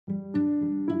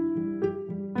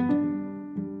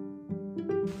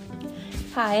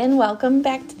Hi, and welcome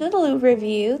back to the Lou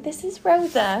Review. This is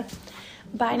Rosa.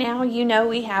 By now, you know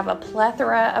we have a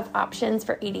plethora of options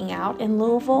for eating out in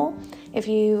Louisville. If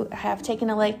you have taken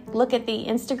a look at the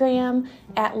Instagram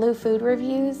at Lou Food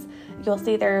Reviews, you'll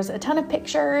see there's a ton of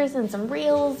pictures and some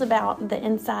reels about the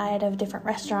inside of different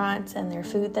restaurants and their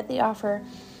food that they offer.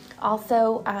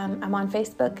 Also, I'm on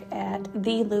Facebook at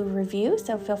The Lou Review,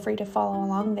 so feel free to follow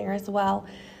along there as well.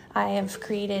 I have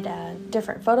created a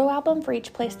different photo album for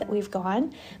each place that we've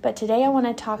gone, but today I want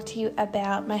to talk to you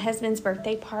about my husband's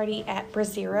birthday party at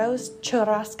Brazeiros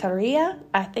Churrascaria.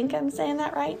 I think I'm saying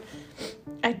that right.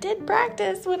 I did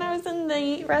practice when I was in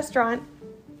the restaurant.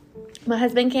 My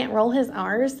husband can't roll his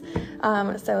R's,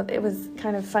 so it was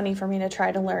kind of funny for me to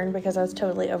try to learn because I was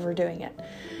totally overdoing it.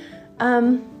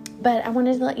 But I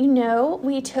wanted to let you know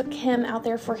we took him out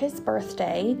there for his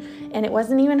birthday, and it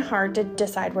wasn't even hard to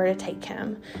decide where to take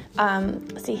him.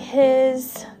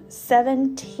 His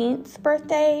 17th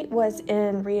birthday was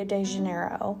in Rio de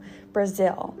Janeiro,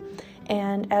 Brazil.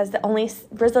 And as the only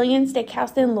Brazilian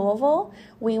steakhouse in Louisville,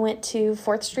 we went to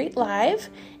 4th Street Live,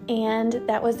 and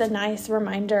that was a nice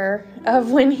reminder of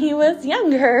when he was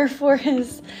younger for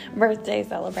his birthday,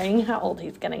 celebrating how old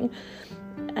he's getting.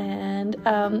 And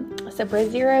so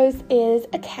Brazeiros is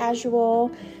a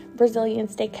casual Brazilian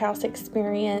steakhouse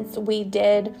experience. We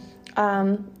did,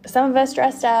 some of us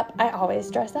dressed up. I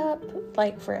always dress up,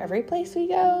 for every place we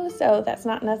go, so that's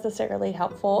not necessarily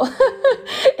helpful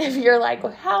if you're like,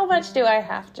 well, how much do I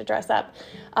have to dress up?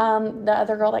 The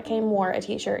other girl that came wore a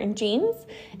t-shirt and jeans,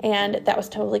 and that was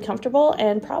totally comfortable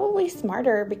and probably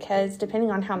smarter because depending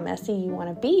on how messy you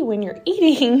want to be when you're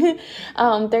eating,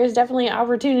 there's definitely an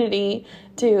opportunity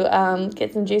to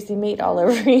get some juicy meat all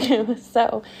over you.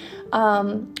 So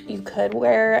you could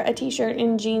wear a t-shirt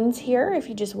and jeans here if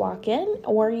you just walk in,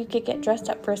 or you could get dressed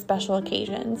up for special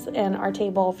occasions, and our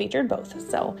table featured both.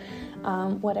 So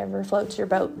whatever floats your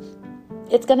boat.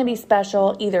 It's going to be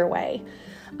special either way.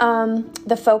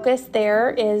 The focus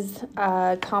there is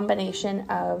a combination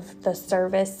of the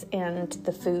service and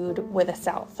the food with a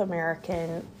South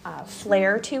American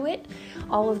flair to it.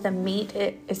 All of the meat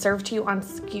is served to you on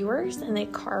skewers, and they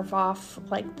carve off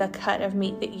the cut of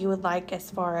meat that you would like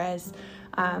as far as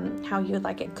how you would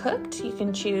like it cooked. You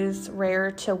can choose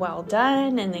rare to well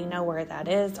done, and they know where that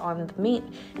is on the meat,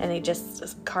 and they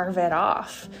just carve it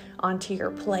off onto your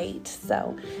plate.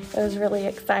 So it was really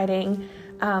exciting.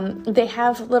 They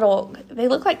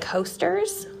look like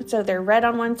coasters. So they're red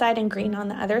on one side and green on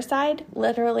the other side,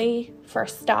 literally for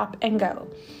stop and go.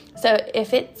 So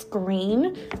if it's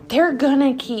green, they're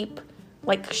gonna keep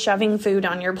shoving food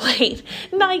on your plate.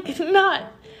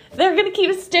 They're going to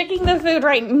keep sticking the food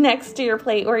right next to your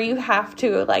plate where you have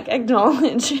to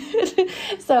acknowledge it.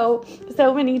 So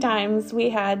many times we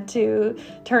had to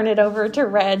turn it over to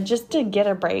red just to get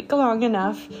a break long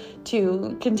enough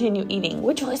to continue eating,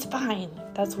 which was fine.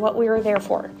 That's what we were there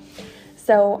for.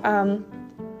 So,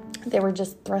 they were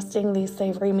just thrusting these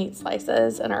savory meat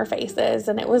slices in our faces,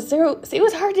 and it was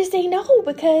hard to say no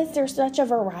because there's such a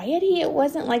variety. It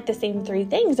wasn't the same 3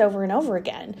 things over and over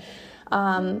again.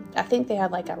 I think they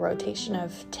had a rotation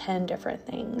of 10 different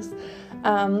things.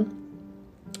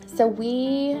 So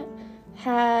we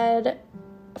had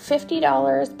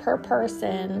 $50 per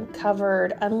person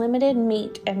covered unlimited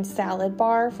meat and salad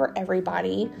bar for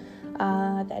everybody.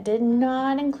 That did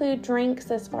not include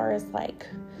drinks as far as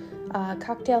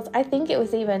cocktails. I think it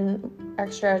was even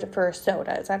extra for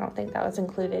sodas. I don't think that was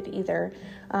included either.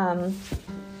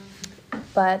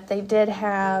 But they did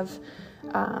have,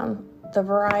 the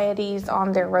varieties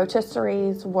on their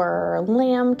rotisseries were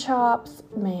lamb chops.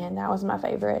 Man, that was my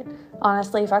favorite.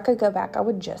 Honestly, if I could go back, I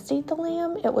would just eat the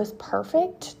lamb. It was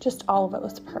perfect. Just all of it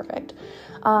was perfect.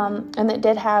 And it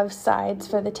did have sides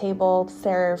for the table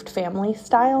served family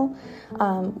style.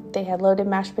 They had loaded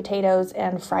mashed potatoes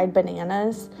and fried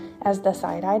bananas as the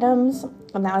side items.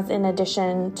 And that was in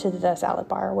addition to the salad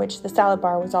bar, which the salad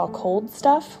bar was all cold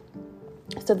stuff.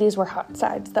 So these were hot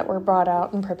sides that were brought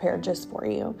out and prepared just for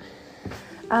you.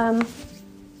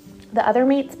 The other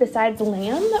meats besides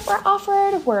lamb that were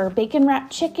offered were bacon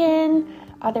wrapped chicken.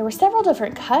 There were several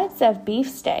different cuts of beef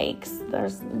steaks.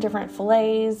 There's different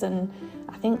fillets, and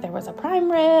I think there was a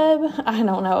prime rib. I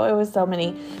don't know. It was so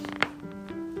many.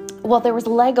 Well, there was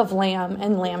leg of lamb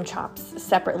and lamb chops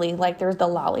separately. There's the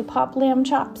lollipop lamb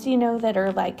chops, that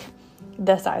are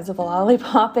the size of a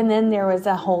lollipop. And then there was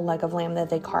a whole leg of lamb that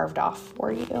they carved off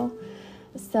for you.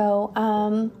 So,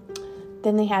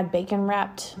 then they had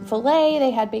bacon-wrapped filet. They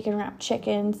had bacon-wrapped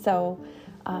chicken. So,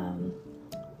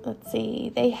 let's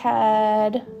see. They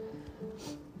had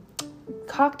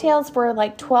cocktails were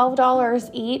like $12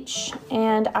 each,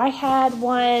 and I had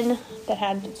one that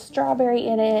had strawberry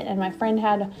in it, and my friend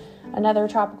had another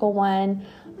tropical one.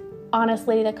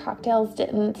 Honestly, the cocktails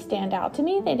didn't stand out to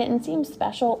me. They didn't seem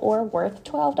special or worth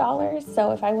 $12,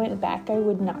 so if I went back, I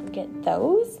would not get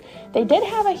those. They did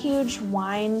have a huge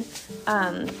wine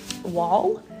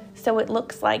wall, so it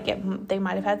looks like they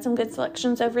might have had some good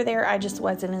selections over there. I just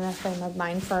wasn't in the frame of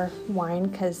mind for wine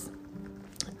because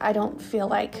I don't feel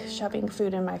like shoving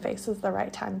food in my face is the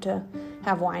right time to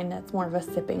have wine. That's more of a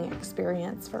sipping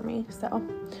experience for me. So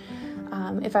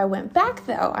if I went back,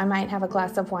 though, I might have a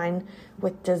glass of wine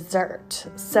with dessert.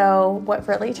 So what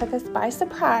really took us by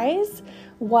surprise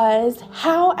was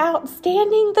how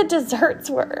outstanding the desserts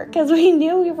were, because we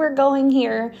knew we were going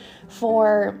here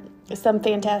for some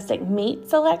fantastic meat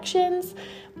selections,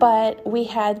 but we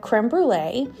had creme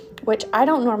brulee, which I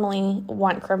don't normally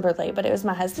want creme brulee, but it was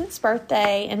my husband's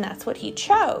birthday, and that's what he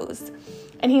chose.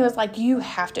 And he was like, you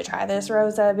have to try this,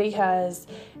 Rosa, because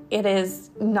it is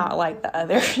not like the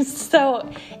others. So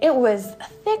it was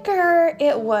thicker,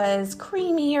 it was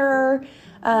creamier.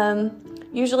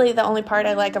 Usually the only part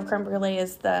I like of creme brulee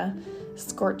is the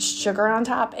scorched sugar on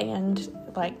top, and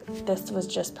like this was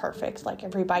just perfect. Like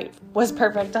every bite was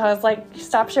perfect. I was like,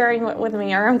 stop sharing it with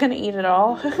me or I'm going to eat it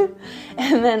all.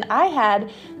 And then I had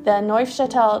the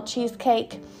Neufchâtel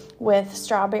cheesecake with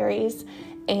strawberries.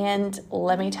 And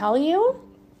let me tell you,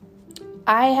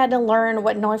 I had to learn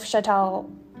what Neufchâtel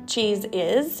cheese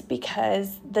is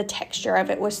because the texture of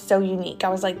it was so unique. I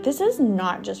was like, this is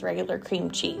not just regular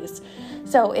cream cheese.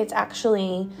 So it's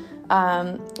actually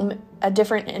a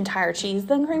different entire cheese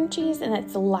than cream cheese, and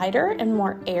it's lighter and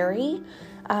more airy,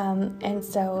 and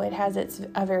so it has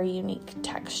a very unique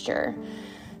texture.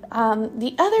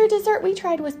 The other dessert we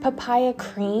tried was papaya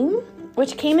cream,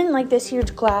 which came in like this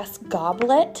huge glass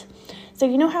goblet. So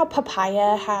you know how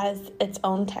papaya has its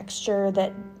own texture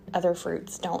that other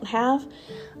fruits don't have?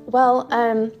 Well,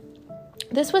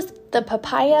 this was the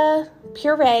papaya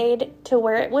pureed to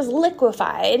where it was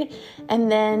liquefied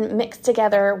and then mixed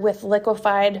together with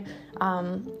liquefied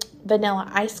vanilla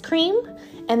ice cream.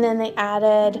 And then they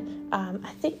added,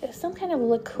 I think, some kind of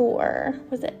liqueur.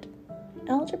 Was it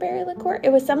elderberry liqueur? It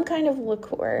was some kind of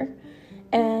liqueur.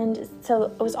 And so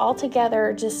it was all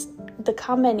together, just the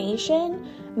combination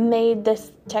made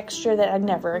this texture that I'd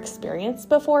never experienced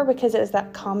before, because it was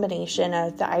that combination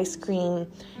of the ice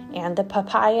cream and the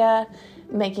papaya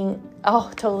making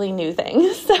totally new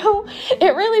things. So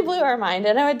it really blew our mind,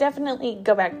 and I would definitely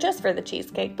go back just for the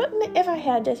cheesecake. But if I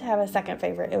had to have a second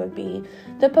favorite, it would be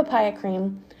the papaya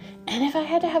cream. And if I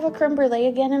had to have a creme brulee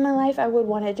again in my life, I would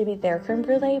want it to be their creme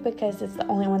brulee, because it's the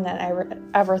only one that I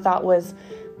ever thought was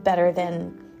better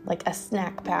than like a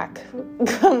snack pack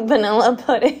vanilla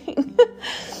pudding.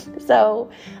 So,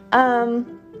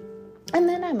 and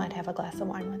then I might have a glass of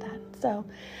wine with that. So,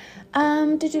 I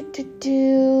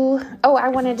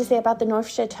wanted to say about the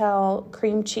Neufchâtel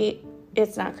cream cheese.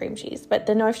 It's not cream cheese, but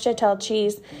the Neufchâtel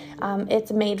cheese,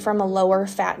 it's made from a lower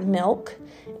fat milk,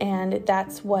 and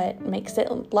that's what makes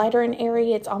it lighter and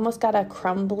airy. It's almost got a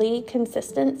crumbly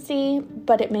consistency,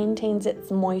 but it maintains its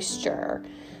moisture.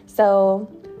 So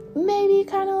maybe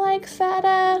kind of like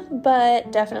feta, but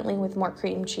definitely with more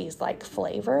cream cheese-like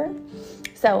flavor.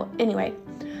 So anyway,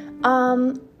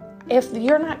 if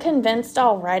you're not convinced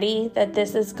already that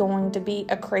this is going to be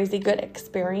a crazy good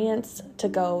experience to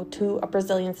go to a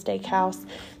Brazilian steakhouse,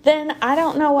 then I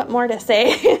don't know what more to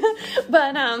say.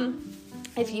 But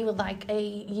if you would like a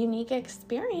unique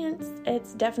experience,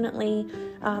 it's definitely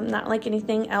not like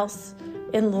anything else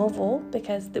in Louisville,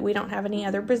 because we don't have any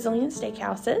other Brazilian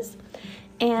steakhouses.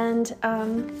 And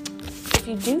if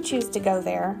you do choose to go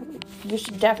there, you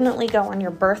should definitely go on your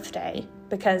birthday,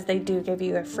 because they do give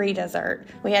you a free dessert.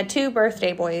 We had 2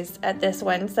 birthday boys at this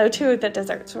one, so 2 of the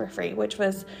desserts were free, which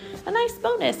was a nice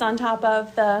bonus on top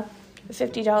of the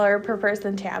 $50 per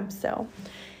person tab. So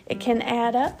it can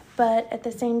add up, but at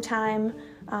the same time,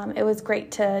 it was great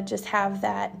to just have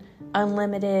that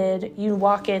unlimited, you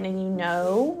walk in and you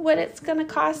know what it's going to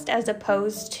cost, as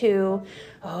opposed to,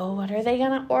 what are they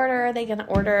going to order? Are they going to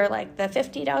order like the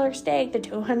 $50 steak, the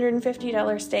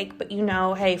 $250 steak, but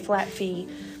hey, flat fee,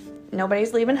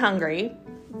 nobody's leaving hungry.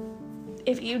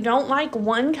 If you don't like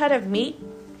one cut of meat,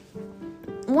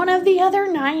 one of the other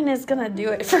 9 is going to do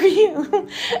it for you.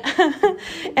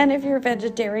 And if you're a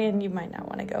vegetarian, you might not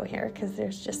want to go here, because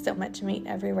there's just so much meat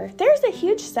everywhere. There's a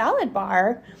huge salad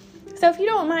bar. So if you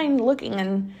don't mind looking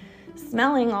and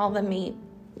smelling all the meat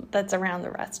that's around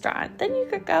the restaurant, then you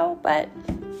could go. But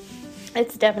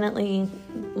it's definitely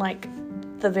like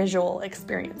the visual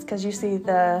experience, because you see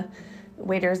the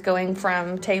waiters going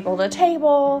from table to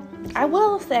table. I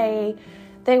will say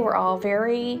they were all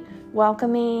very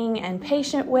welcoming and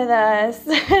patient with us.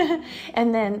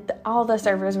 And then all the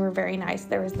servers were very nice.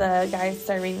 There was the guys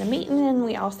serving the meat, and then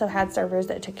we also had servers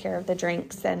that took care of the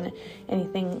drinks and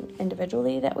anything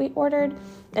individually that we ordered.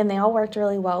 And they all worked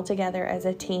really well together as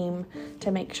a team to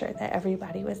make sure that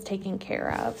everybody was taken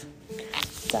care of.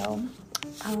 So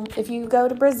if you go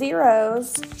to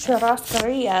Brazeiros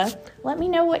Churrascaria, let me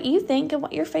know what you think and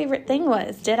what your favorite thing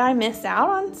was. Did I miss out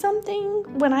on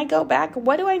something when I go back?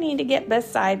 What do I need to get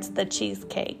besides the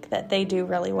cheesecake that they do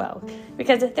really well?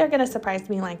 Because if they're going to surprise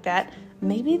me like that,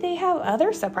 maybe they have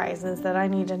other surprises that I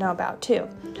need to know about too.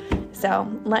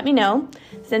 So let me know.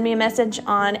 Send me a message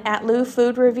on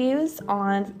 @LouFoodReviews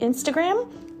on Instagram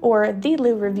or The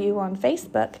Lou Review on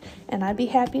Facebook, and I'd be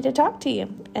happy to talk to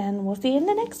you. And we'll see you in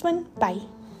the next one. Bye.